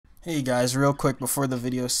Hey guys, real quick before the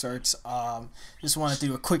video starts, just want to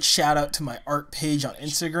do a quick shout out to my art page on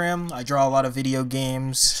Instagram. I draw a lot of video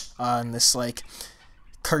games in this like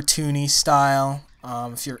cartoony style.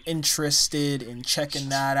 If you're interested in checking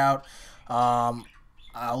that out, I'll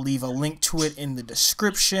leave a link to it in the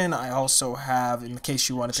description. I also have, in case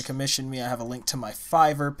you wanted to commission me, I have a link to my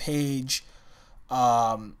Fiverr page.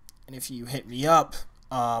 And if you hit me up,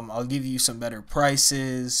 I'll give you some better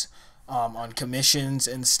prices on commissions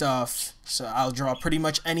and stuff. So I'll draw pretty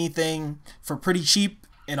much anything for pretty cheap,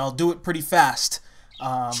 and I'll do it pretty fast.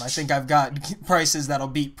 I think I've got prices that'll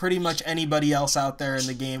beat pretty much anybody else out there in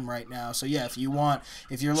the game right now. So yeah, if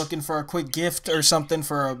you're looking for a quick gift or something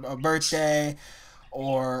for a birthday,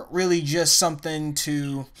 or really just something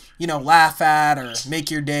to, laugh at or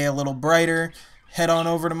make your day a little brighter, head on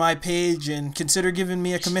over to my page and consider giving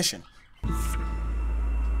me a commission.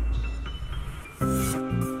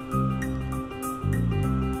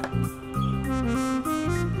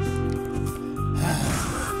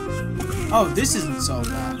 Oh, this isn't so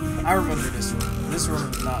bad. I remember this room. This room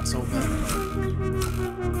is not so bad.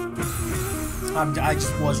 I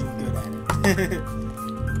just wasn't good at it.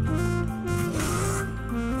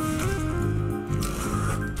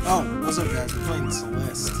 Oh, what's up guys? We're playing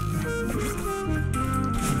Celeste. I've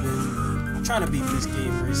been trying to beat this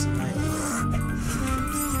game recently.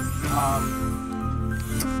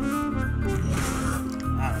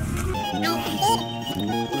 I don't know.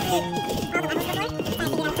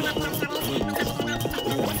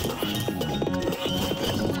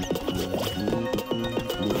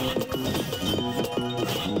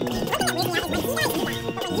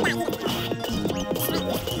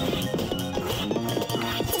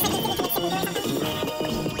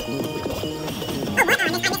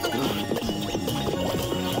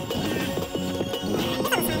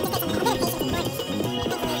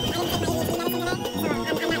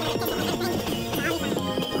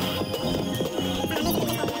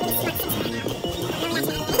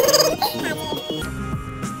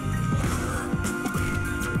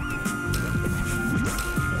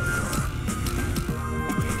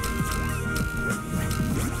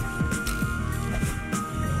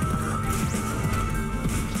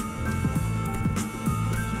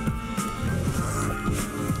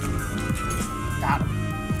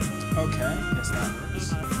 Okay, guess that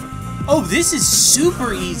works. Oh, this is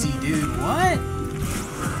super easy, dude. What?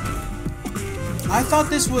 I thought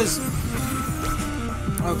this was...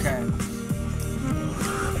 Okay.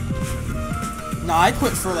 Nah, I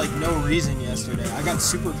quit for, like, no reason yesterday. I got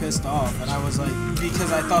super pissed off, and I was like...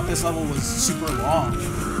 Because I thought this level was super long.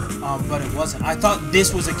 But it wasn't. I thought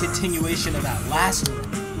this was a continuation of that last one.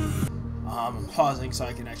 I'm pausing so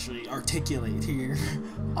I can actually articulate here.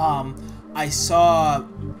 I saw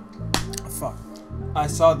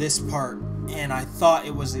this part, and I thought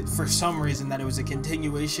it was, for some reason, that it was a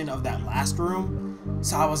continuation of that last room.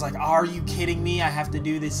 So I was like, are you kidding me? I have to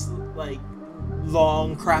do this, like,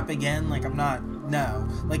 long crap again? Like, I'm not, no.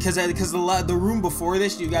 Like, because the room before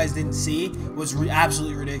this, you guys didn't see, was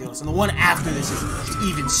absolutely ridiculous. And the one after this is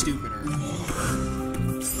even stupider.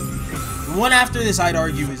 The one after this, I'd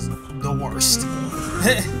argue, is the worst.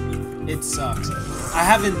 It sucks. I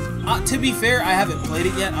haven't, to be fair, I haven't played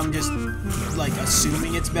it yet. I'm just, like,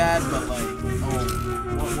 assuming it's bad, but, like,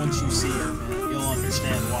 oh, once you see it, man, you'll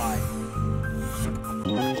understand why.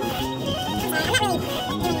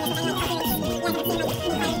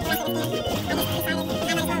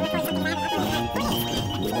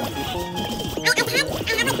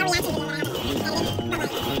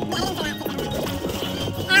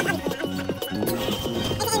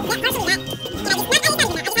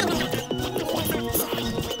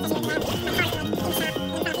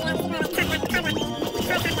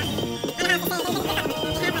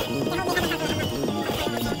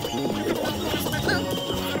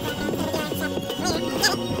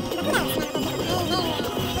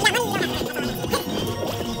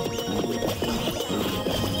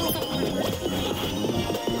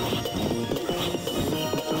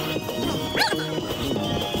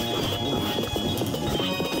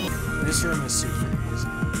 This room is super easy.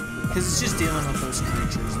 Because it's just dealing with those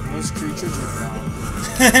creatures. And those creatures are dumb.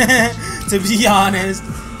 To be honest,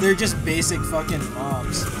 they're just basic fucking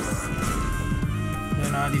mobs.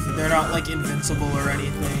 They're not like invincible or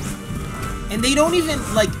anything. And they don't even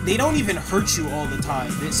hurt you all the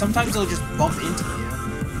time. Sometimes they'll just bump into you.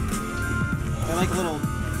 They're like little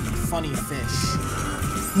funny fish.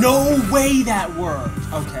 No way that worked!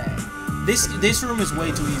 Okay. This room is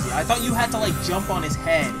way too easy. I thought you had to like jump on his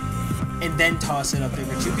head and then toss it up there,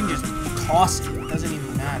 but you can just toss it. It doesn't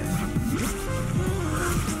even matter.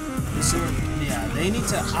 This room, yeah. Yeah, they need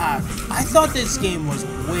to... I thought this game was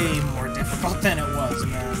way more difficult than it was,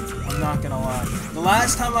 man. I'm not gonna lie. The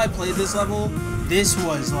last time I played this level, this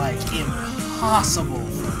was, like, impossible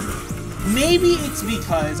for me. Maybe it's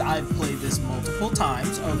because I've played this multiple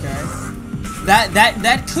times, okay?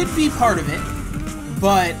 That could be part of it.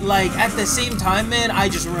 But, like, at the same time, man, I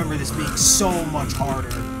just remember this being so much harder.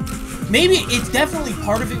 Maybe it's definitely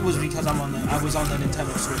part of it was because I was on the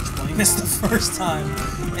Nintendo Switch playing this the first time.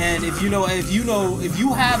 And if you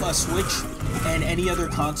have a Switch and any other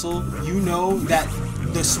console, you know that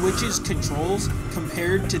the Switch's controls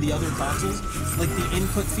compared to the other consoles, like the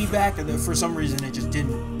input feedback, for some reason it just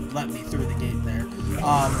didn't let me through the gate there.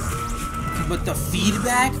 But the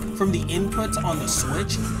feedback from the inputs on the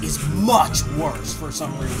Switch is much worse for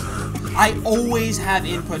some reason. I always have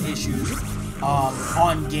input issues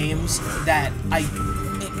on games that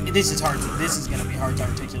this is gonna be hard to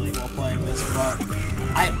articulate while playing this, but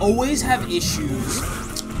I always have issues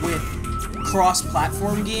with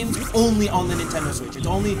cross-platform games only on the Nintendo Switch. It's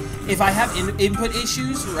only if I have input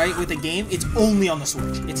issues, right, with a game, it's only on the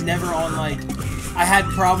Switch. It's never on, like, I had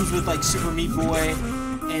problems with, like, Super Meat Boy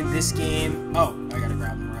and this game. Oh, I gotta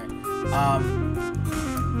grab them, right.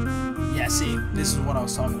 Yeah, see, this is what I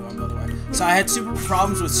was talking about, by the way. So I had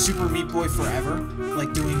problems with Super Meat Boy Forever,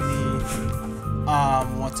 like doing the,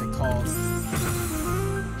 what's it called?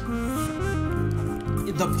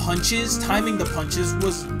 The punches, timing the punches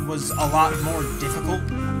was a lot more difficult,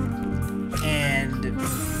 and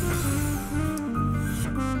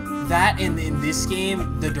that in this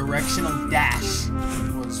game, the directional dash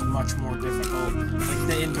was much more difficult. Like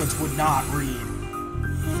the inputs would not read.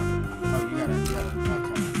 Oh, you gotta, okay.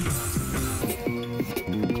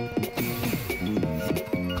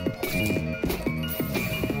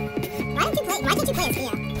 Why didn't you play as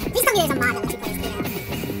Theo? Please tell me there's a mod that lets you play as Theo.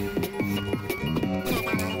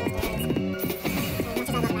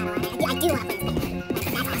 I do want to play as Theo.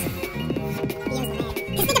 That's awesome. Theo's the man.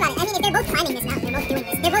 Because think about it, I mean, if they're both climbing this mountain, they're both doing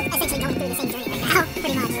this, they're both essentially going through the same journey right now,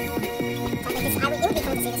 pretty much. So it would be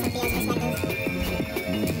cool to see this from Theo's perspective.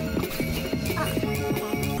 Oh,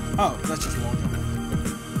 okay. Oh, that's just walking.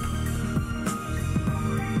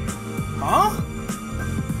 Huh?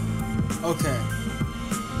 Okay.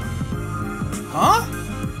 Huh?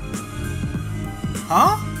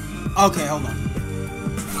 Huh? Okay, hold on.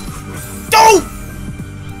 Go!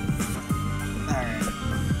 Alright.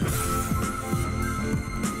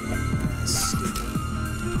 Stupid.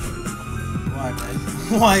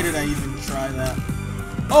 Why did I even try that?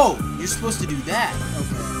 Oh, you're supposed to do that.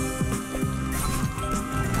 Okay.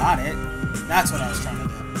 Got it. That's what I was trying to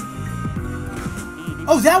do.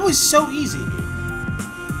 Oh, that was so easy.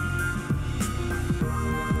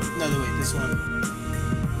 No, wait, this one.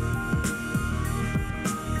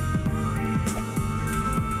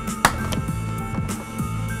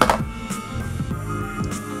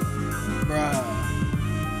 Bruh.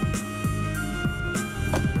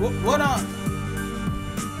 What on?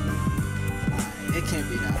 It can't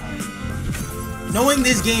be that hard. Knowing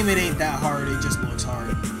this game, it ain't that hard. It just looks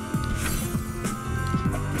hard.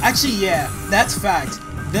 Actually, yeah, that's fact.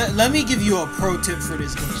 Let me give you a pro tip for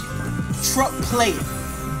this game. Play it.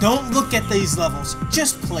 Don't look at these levels.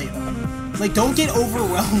 Just play them. Like, don't get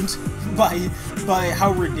overwhelmed by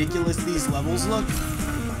how ridiculous these levels look,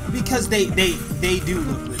 because they do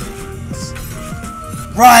look ridiculous.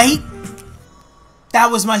 Right? That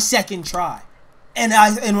was my second try, and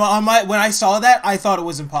when I saw that, I thought it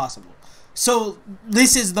was impossible. So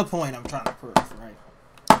this is the point I'm trying to prove, right?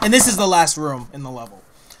 And this is the last room in the level.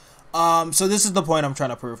 So this is the point I'm trying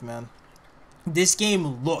to prove, man. This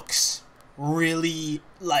game looks really,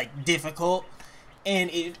 like, difficult, and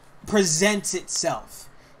it presents itself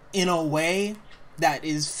in a way that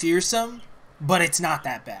is fearsome, but it's not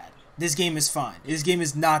that bad. This game is fine. This game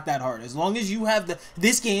is not that hard. As long as you have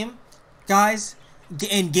this game, guys,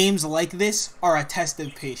 and games like this are a test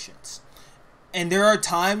of patience. And there are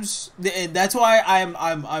times, and that's why I'm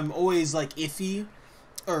always, like, picky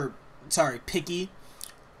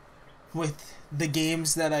with the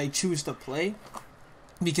games that I choose to play,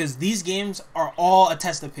 because these games are all a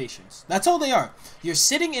test of patience. That's all they are. You're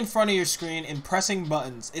sitting in front of your screen and pressing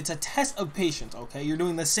buttons. It's a test of patience, okay? You're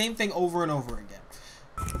doing the same thing over and over again.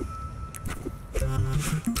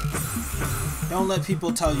 Don't let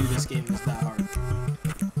people tell you this game is that hard.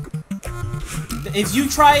 If you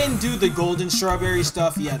try and do the golden strawberry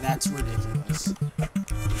stuff, yeah, that's ridiculous.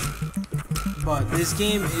 But this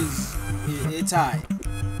game is, it's high.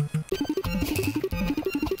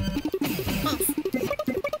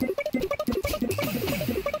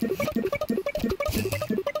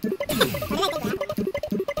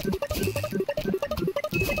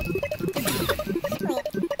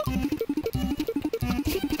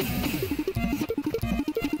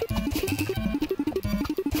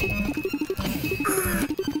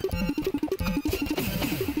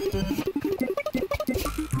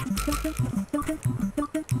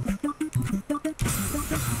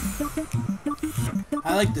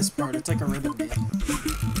 I like this part. It's like a rhythm game.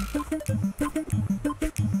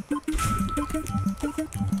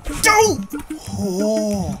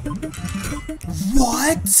 Oh!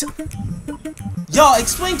 What? Y'all,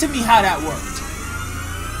 explain to me how that worked.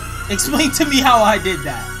 Explain to me how I did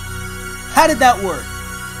that. How did that work?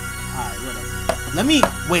 Alright, whatever. Let me...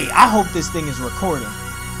 Wait, I hope this thing is recording.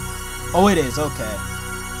 Oh, it is. Okay.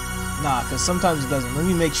 Nah, because sometimes it doesn't. Let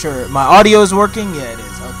me make sure. My audio is working? Yeah, it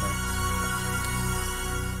is. Okay.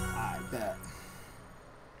 I bet.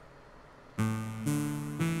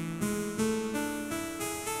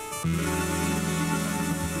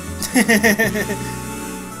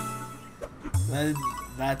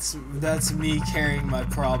 That's me carrying my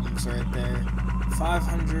problems right there.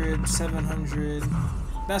 500, 700.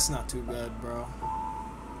 That's not too bad, bro.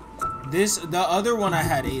 The other one I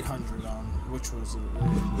had 800 on, which was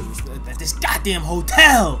this goddamn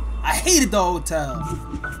hotel. I hated the hotel.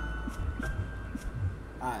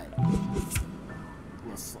 Alright.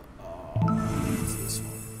 What's this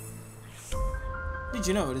one? Did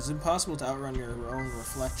you know it is impossible to outrun your own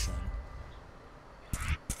reflection?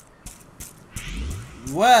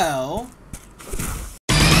 Well...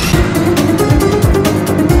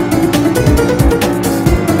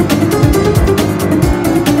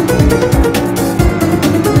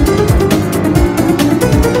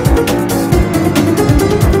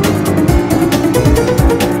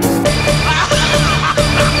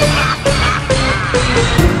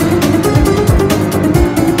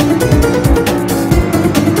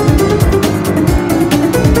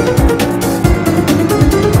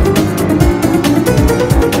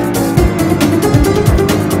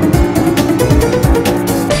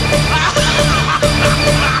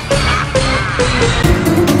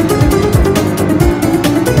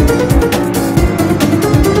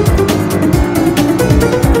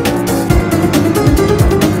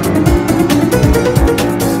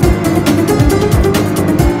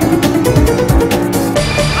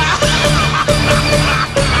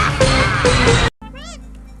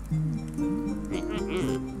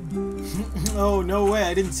 Oh, no way.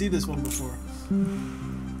 I didn't see this one before.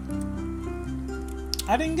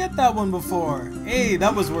 I didn't get that one before. Hey,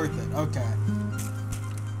 that was worth it. Okay.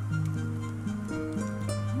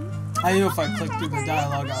 I knew if I clicked through the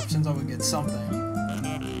dialogue options, I would get something.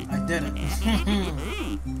 I didn't.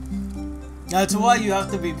 That's why you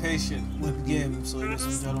have to be patient with games, ladies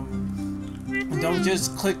and gentlemen. Don't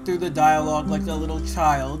just click through the dialogue like a little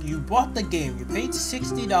child. You bought the game. You paid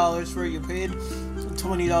 $60 for it. You paid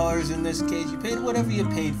 $20 in this case. You paid whatever you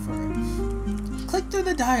paid for it. Click through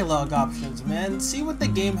the dialogue options, man. See what the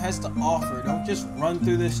game has to offer. Don't just run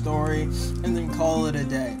through the story and then call it a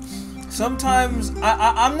day. Sometimes,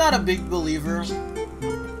 I'm not a big believer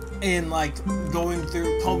in, like, combing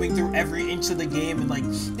through every inch of the game, and, like,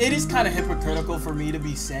 it is kind of hypocritical for me to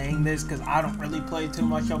be saying this, because I don't really play too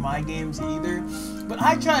much on my games either, but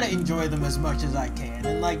I try to enjoy them as much as I can,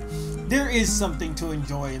 and, like, there is something to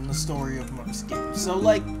enjoy in the story of most games, so,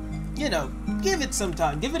 like, you know, give it some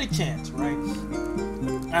time, give it a chance, right?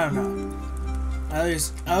 I don't know, at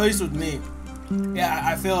least with me, yeah,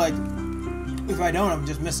 I feel like if I don't, I'm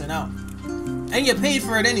just missing out. And you paid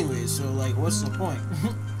for it anyway, so, like, what's the point?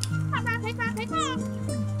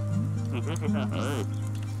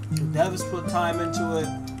 The devs put time into it.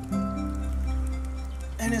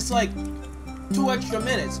 And it's like 2 extra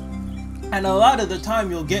minutes. And a lot of the time,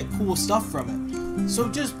 you'll get cool stuff from it. So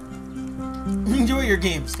just enjoy your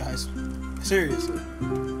games, guys. Seriously.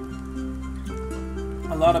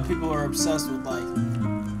 A lot of people are obsessed with, like,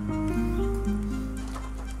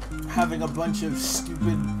 having a bunch of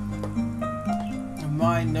stupid,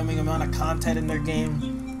 mind-numbing amount of content in their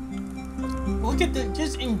game. Look at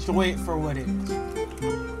just enjoy it for what it is.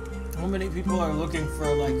 How many people are looking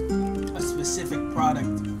for, like, a specific product?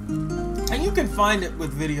 And you can find it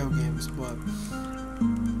with video games, but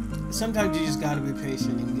sometimes you just gotta be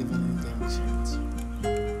patient and give anything a chance.